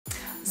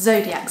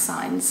zodiac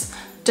signs.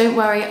 Don't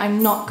worry,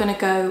 I'm not gonna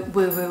go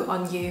woo-woo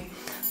on you,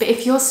 but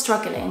if you're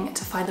struggling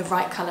to find the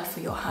right colour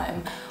for your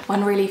home,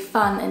 one really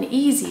fun and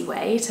easy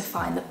way to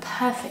find the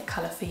perfect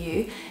colour for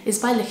you is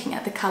by looking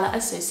at the colour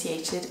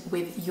associated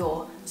with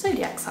your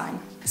zodiac sign.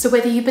 So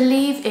whether you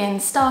believe in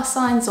star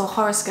signs or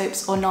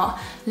horoscopes or not,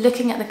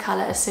 looking at the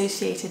colour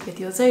associated with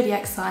your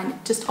zodiac sign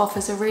just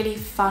offers a really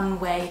fun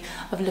way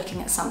of looking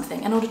at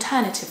something, an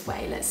alternative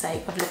way, let's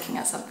say, of looking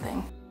at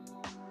something.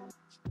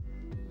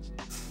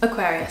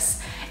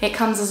 Aquarius. It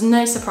comes as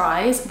no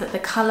surprise that the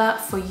colour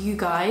for you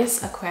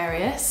guys,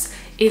 Aquarius,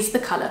 is the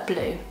colour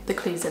blue. The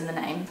clue's in the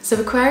name. So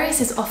Aquarius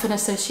is often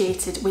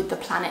associated with the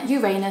planet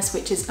Uranus,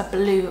 which is a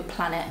blue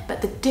planet,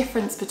 but the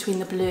difference between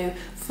the blue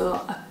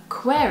for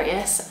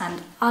Aquarius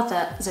and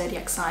other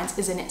zodiac signs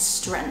is in its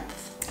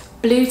strength.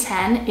 Blue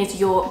 10 is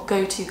your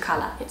go-to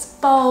colour. It's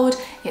bold,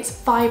 it's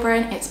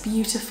vibrant, it's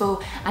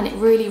beautiful, and it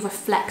really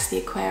reflects the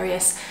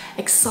Aquarius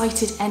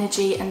excited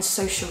energy and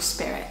social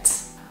spirit.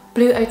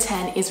 Blue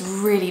 010 is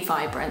really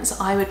vibrant, so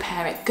I would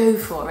pair it, go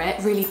for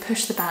it, really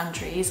push the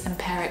boundaries and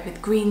pair it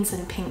with greens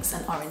and pinks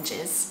and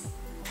oranges.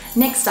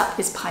 Next up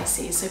is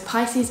Pisces. So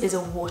Pisces is a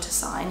water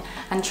sign,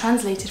 and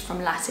translated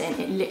from Latin,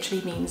 it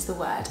literally means the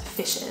word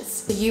fishes.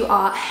 So you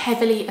are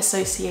heavily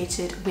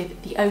associated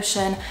with the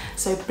ocean.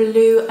 So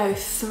blue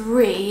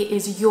 03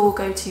 is your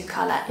go-to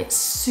colour. It's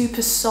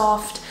super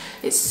soft,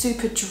 it's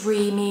super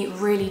dreamy,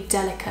 really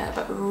delicate,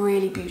 but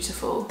really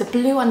beautiful. The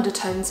blue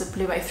undertones of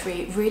blue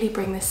 03 really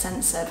bring this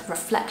sense of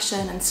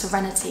reflection and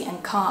serenity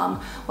and calm,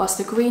 whilst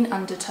the green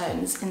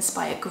undertones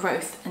inspire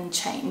growth and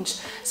change.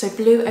 So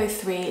blue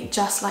 03,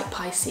 just like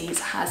Pisces,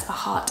 has a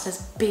heart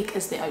as big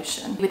as the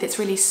ocean. With its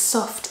really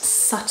soft,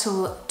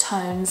 subtle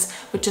tones,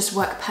 would just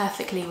work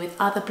perfectly with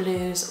other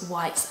blues,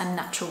 whites, and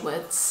natural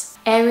woods.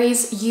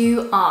 Aries,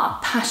 you are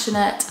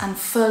passionate and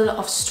full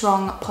of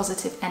strong,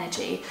 positive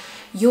energy.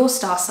 Your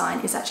star sign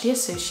is actually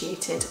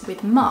associated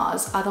with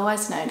Mars,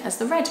 otherwise known as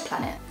the red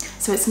planet.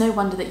 So it's no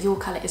wonder that your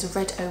colour is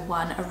red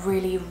 01, a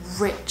really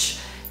rich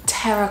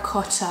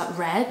terracotta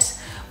red,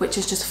 which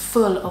is just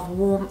full of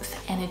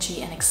warmth,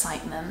 energy and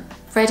excitement.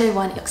 Red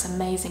 01 looks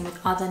amazing with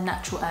other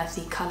natural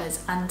earthy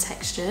colours and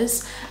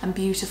textures, and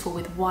beautiful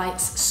with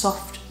whites,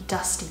 soft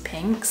dusty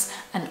pinks,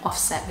 and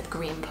offset with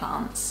green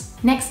plants.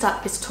 Next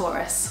up is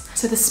Taurus.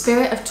 So the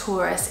spirit of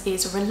Taurus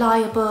is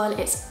reliable,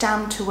 it's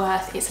down to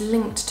earth, it's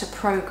linked to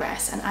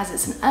progress, and as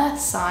it's an earth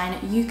sign,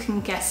 you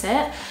can guess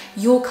it,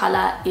 your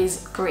colour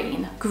is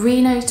green.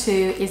 Green 02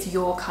 is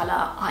your colour.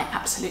 I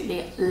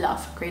absolutely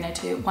love Green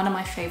 02, one of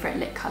my favourite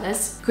lit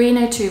colours.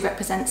 Green 02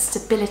 represents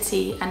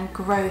stability and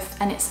growth,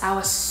 and it's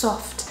our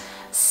soft,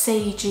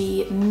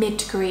 sagey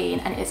mid-green,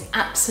 and it's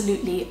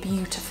absolutely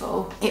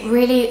beautiful. It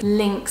really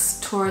links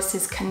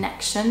Taurus's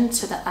connection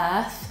to the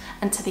earth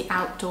and to the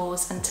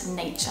outdoors and to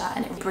nature,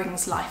 and it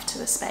brings life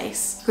to a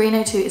space.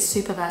 Green 02 is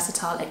super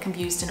versatile. It can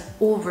be used in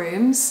all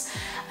rooms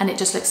and it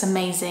just looks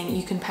amazing.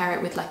 You can pair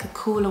it with like a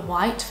cooler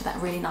white for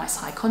that really nice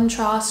high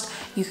contrast.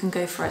 You can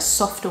go for a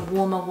softer,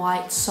 warmer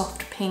white,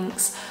 soft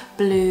pinks,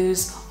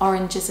 blues,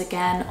 oranges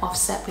again,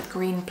 offset with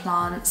green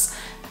plants.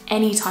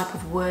 Any type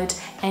of wood,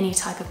 any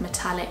type of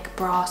metallic,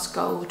 brass,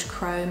 gold,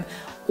 chrome,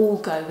 all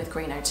go with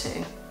Green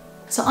 02.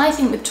 So I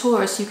think with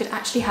Taurus you could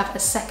actually have a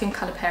second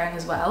colour pairing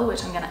as well,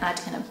 which I'm going to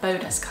add in a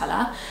bonus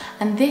colour,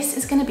 and this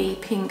is going to be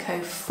Pink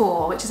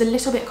 04, which is a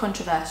little bit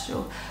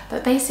controversial,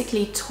 but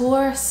basically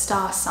Taurus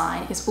star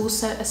sign is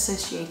also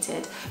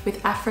associated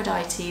with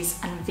Aphrodite's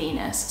and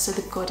Venus, so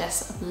the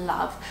goddess of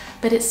love,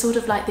 but it's sort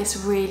of like this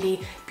really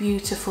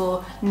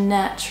beautiful,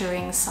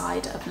 nurturing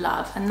side of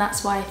love, and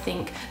that's why I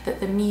think that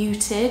the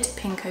muted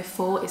Pink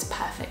 04 is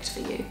perfect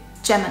for you.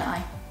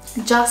 Gemini.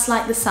 Just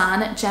like the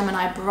sun,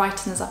 Gemini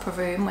brightens up a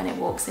room when it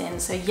walks in,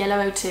 so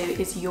yellow 02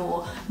 is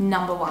your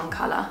 #1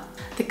 colour.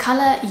 The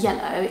colour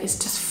yellow is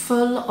just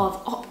full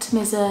of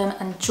optimism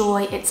and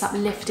joy, it's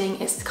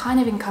uplifting, it kind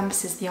of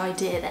encompasses the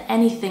idea that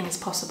anything is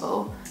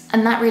possible,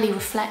 and that really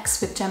reflects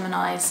with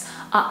Gemini's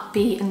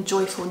upbeat and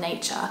joyful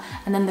nature,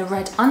 and then the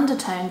red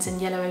undertones in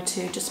yellow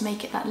 02 just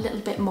make it that little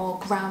bit more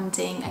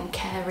grounding and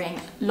caring,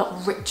 a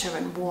lot richer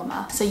and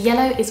warmer. So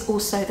yellow is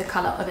also the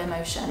colour of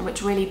emotion,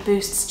 which really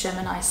boosts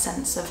Gemini's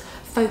sense of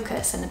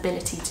focus and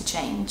ability to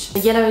change. The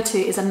yellow 02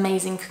 is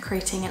amazing for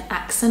creating an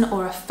accent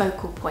or a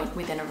focal point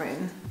within a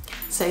room.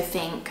 So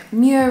think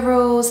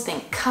murals,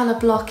 think colour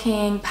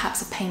blocking,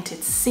 perhaps a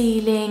painted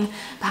ceiling,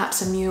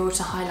 perhaps a mural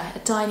to highlight a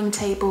dining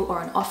table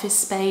or an office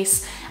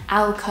space,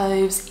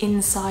 alcoves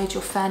inside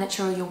your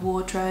furniture or your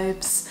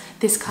wardrobes.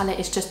 This colour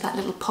is just that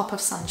little pop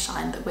of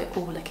sunshine that we're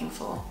all looking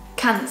for.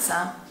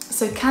 Cancer.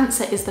 So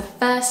Cancer is the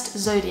first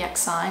zodiac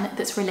sign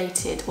that's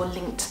related or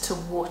linked to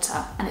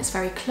water, and it's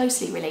very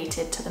closely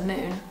related to the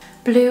moon.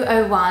 Blue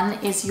 01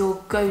 is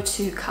your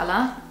go-to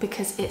colour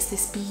because it's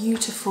this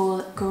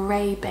beautiful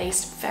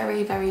grey-based,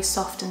 very, very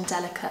soft and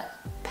delicate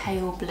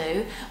pale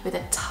blue with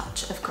a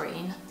touch of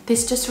green.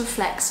 This just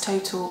reflects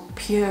total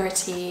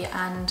purity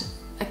and,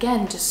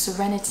 again, just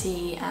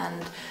serenity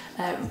and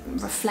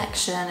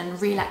reflection and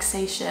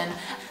relaxation.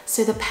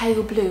 So the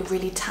pale blue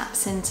really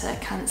taps into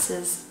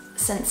Cancer's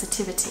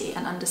sensitivity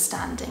and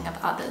understanding of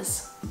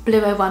others.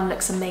 Blue 01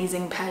 looks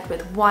amazing paired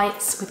with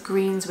whites, with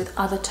greens, with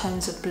other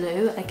tones of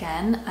blue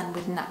again, and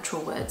with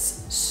natural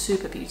woods.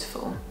 Super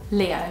beautiful.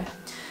 Leo.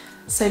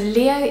 So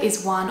Leo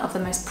is one of the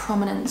most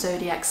prominent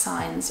zodiac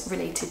signs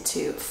related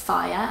to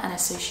fire and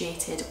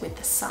associated with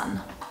the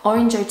sun.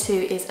 Orange 02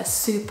 is a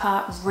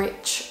super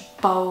rich,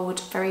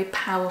 bold, very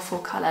powerful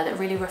colour that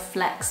really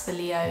reflects the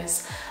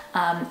Leo's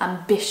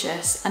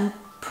ambitious and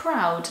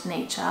proud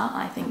nature,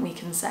 I think we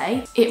can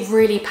say. It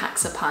really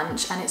packs a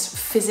punch and it's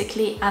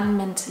physically and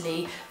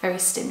mentally very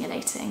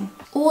stimulating.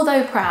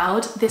 Although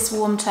proud, this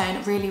warm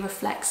tone really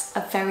reflects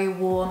a very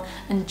warm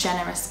and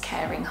generous,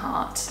 caring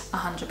heart,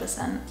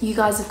 100%. You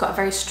guys have got a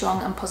very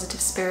strong and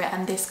positive spirit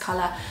and this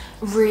colour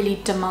really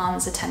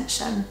demands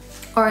attention.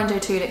 Orange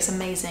 02 looks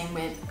amazing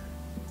with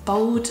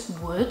bold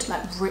wood,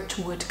 like rich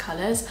wood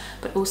colours,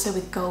 but also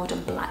with gold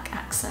and black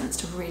accents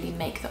to really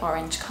make the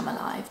orange come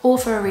alive. Or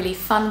for a really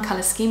fun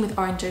colour scheme with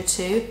Orange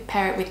 02,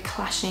 pair it with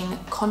clashing,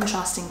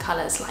 contrasting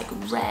colours like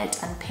red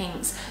and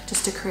pinks,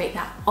 just to create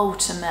that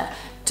ultimate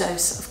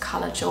dose of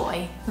colour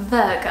joy.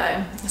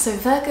 Virgo. So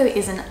Virgo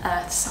is an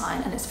earth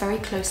sign and it's very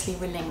closely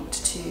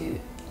linked to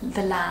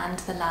the land,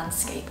 the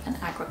landscape and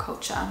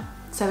agriculture.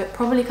 So it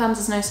probably comes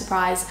as no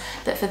surprise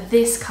that for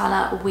this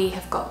colour we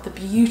have got the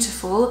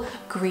beautiful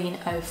green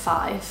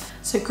 05.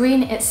 So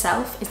green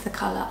itself is the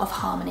colour of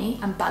harmony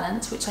and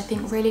balance, which I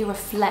think really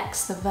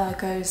reflects the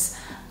Virgo's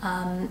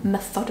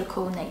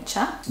methodical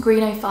nature.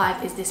 Green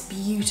 05 is this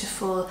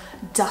beautiful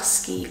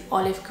dusky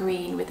olive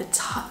green with a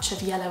touch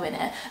of yellow in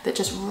it that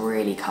just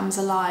really comes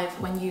alive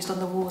when used on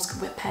the walls,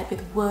 paired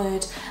with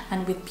wood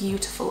and with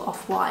beautiful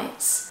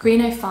off-whites.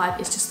 Green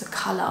 05 is just the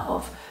colour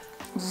of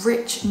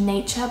rich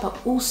nature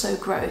but also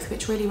growth,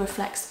 which really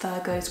reflects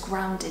Virgo's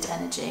grounded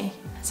energy.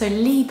 So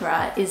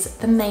Libra is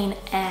the main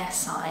air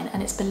sign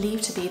and it's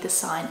believed to be the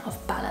sign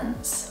of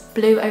balance.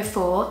 Blue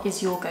 04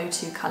 is your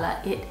go-to colour.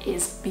 It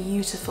is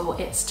beautiful.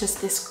 It's just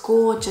this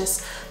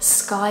gorgeous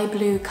sky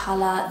blue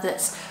colour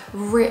that's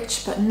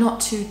rich but not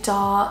too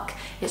dark.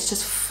 It's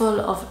just full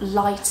of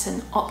light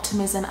and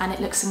optimism and it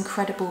looks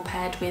incredible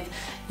paired with,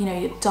 you know,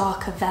 your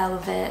darker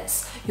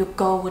velvets, your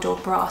gold or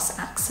brass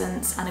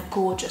accents and a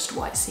gorgeous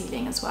white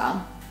ceiling as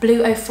well.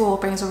 Blue 04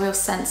 brings a real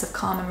sense of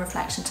calm and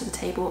reflection to the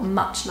table,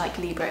 much like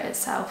Libra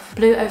itself.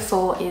 Blue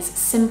 04 is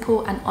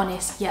simple and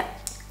honest yet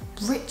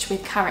rich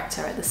with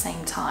character at the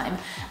same time,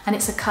 and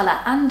it's a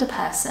colour and a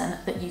person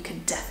that you can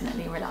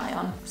definitely rely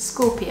on.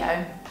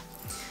 Scorpio.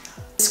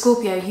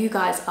 Scorpio, you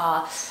guys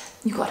are,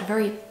 you've got a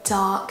very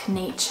dark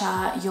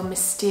nature, you're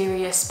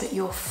mysterious, but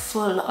you're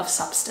full of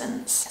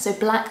substance. So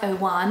Black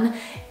 01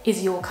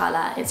 is your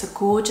colour. It's a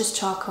gorgeous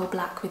charcoal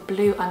black with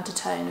blue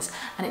undertones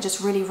and it just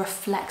really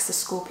reflects the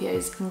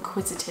Scorpio's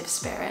inquisitive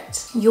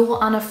spirit. You're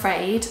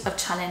unafraid of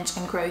challenge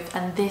and growth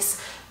and this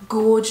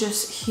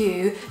gorgeous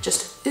hue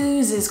just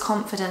oozes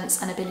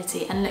confidence and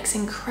ability and looks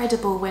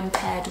incredible when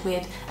paired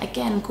with,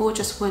 again,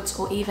 gorgeous woods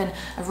or even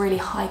a really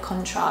high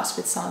contrast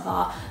with some of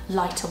our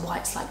lighter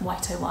whites like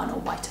White 01 or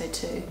White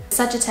 02.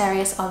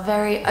 Sagittarius are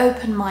very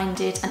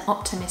open-minded and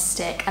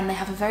optimistic and they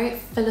have a very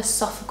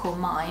philosophical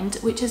mind,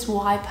 which is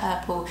why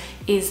purple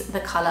is the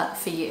colour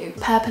for you.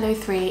 Purple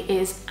 03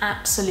 is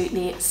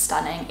absolutely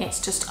stunning.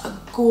 It's just a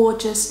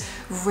gorgeous,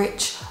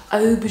 rich,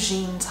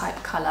 aubergine type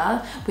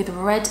colour with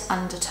red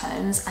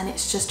undertones and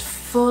it's just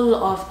full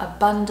of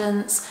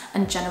abundance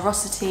and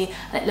generosity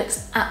and it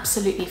looks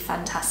absolutely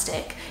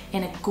fantastic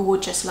in a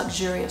gorgeous,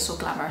 luxurious or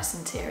glamorous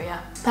interior.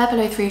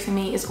 Purple 03 for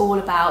me is all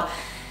about,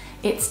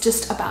 it's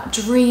just about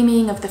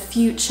dreaming of the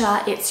future.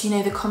 It's, you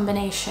know, the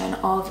combination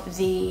of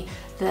the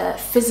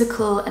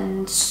physical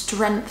and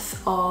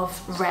strength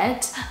of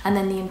red and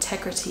then the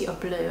integrity of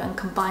blue, and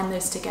combine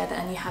those together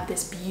and you have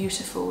this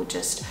beautiful,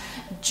 just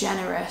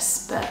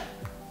generous but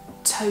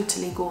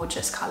totally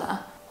gorgeous colour.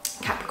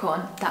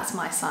 Capricorn, that's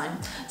my sign.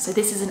 So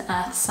this is an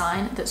earth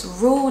sign that's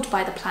ruled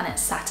by the planet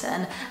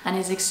Saturn and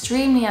is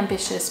extremely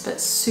ambitious but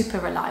super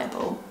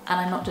reliable. And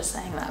I'm not just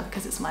saying that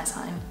because it's my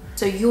sign.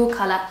 So your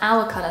colour,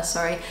 our colour,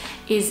 sorry,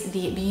 is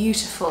the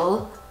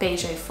beautiful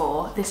beige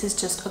 04. This is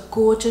just a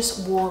gorgeous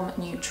warm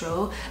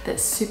neutral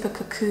that's super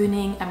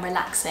cocooning and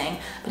relaxing,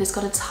 but it's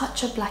got a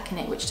touch of black in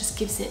it which just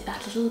gives it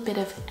that little bit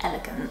of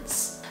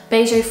elegance.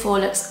 Beige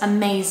 04 looks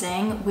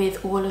amazing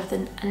with all of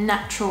the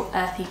natural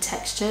earthy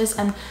textures,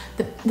 and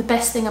the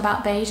best thing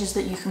about beige is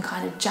that you can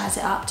kind of jazz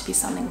it up to be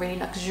something really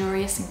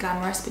luxurious and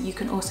glamorous, but you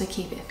can also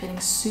keep it feeling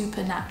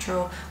super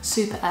natural,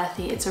 super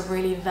earthy. It's a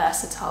really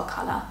versatile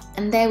colour.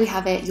 And there we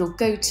have it, your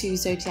go-to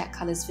zodiac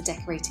colours for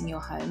decorating your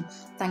home.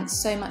 Thanks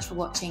so much for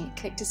watching.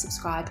 Click to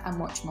subscribe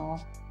and watch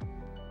more.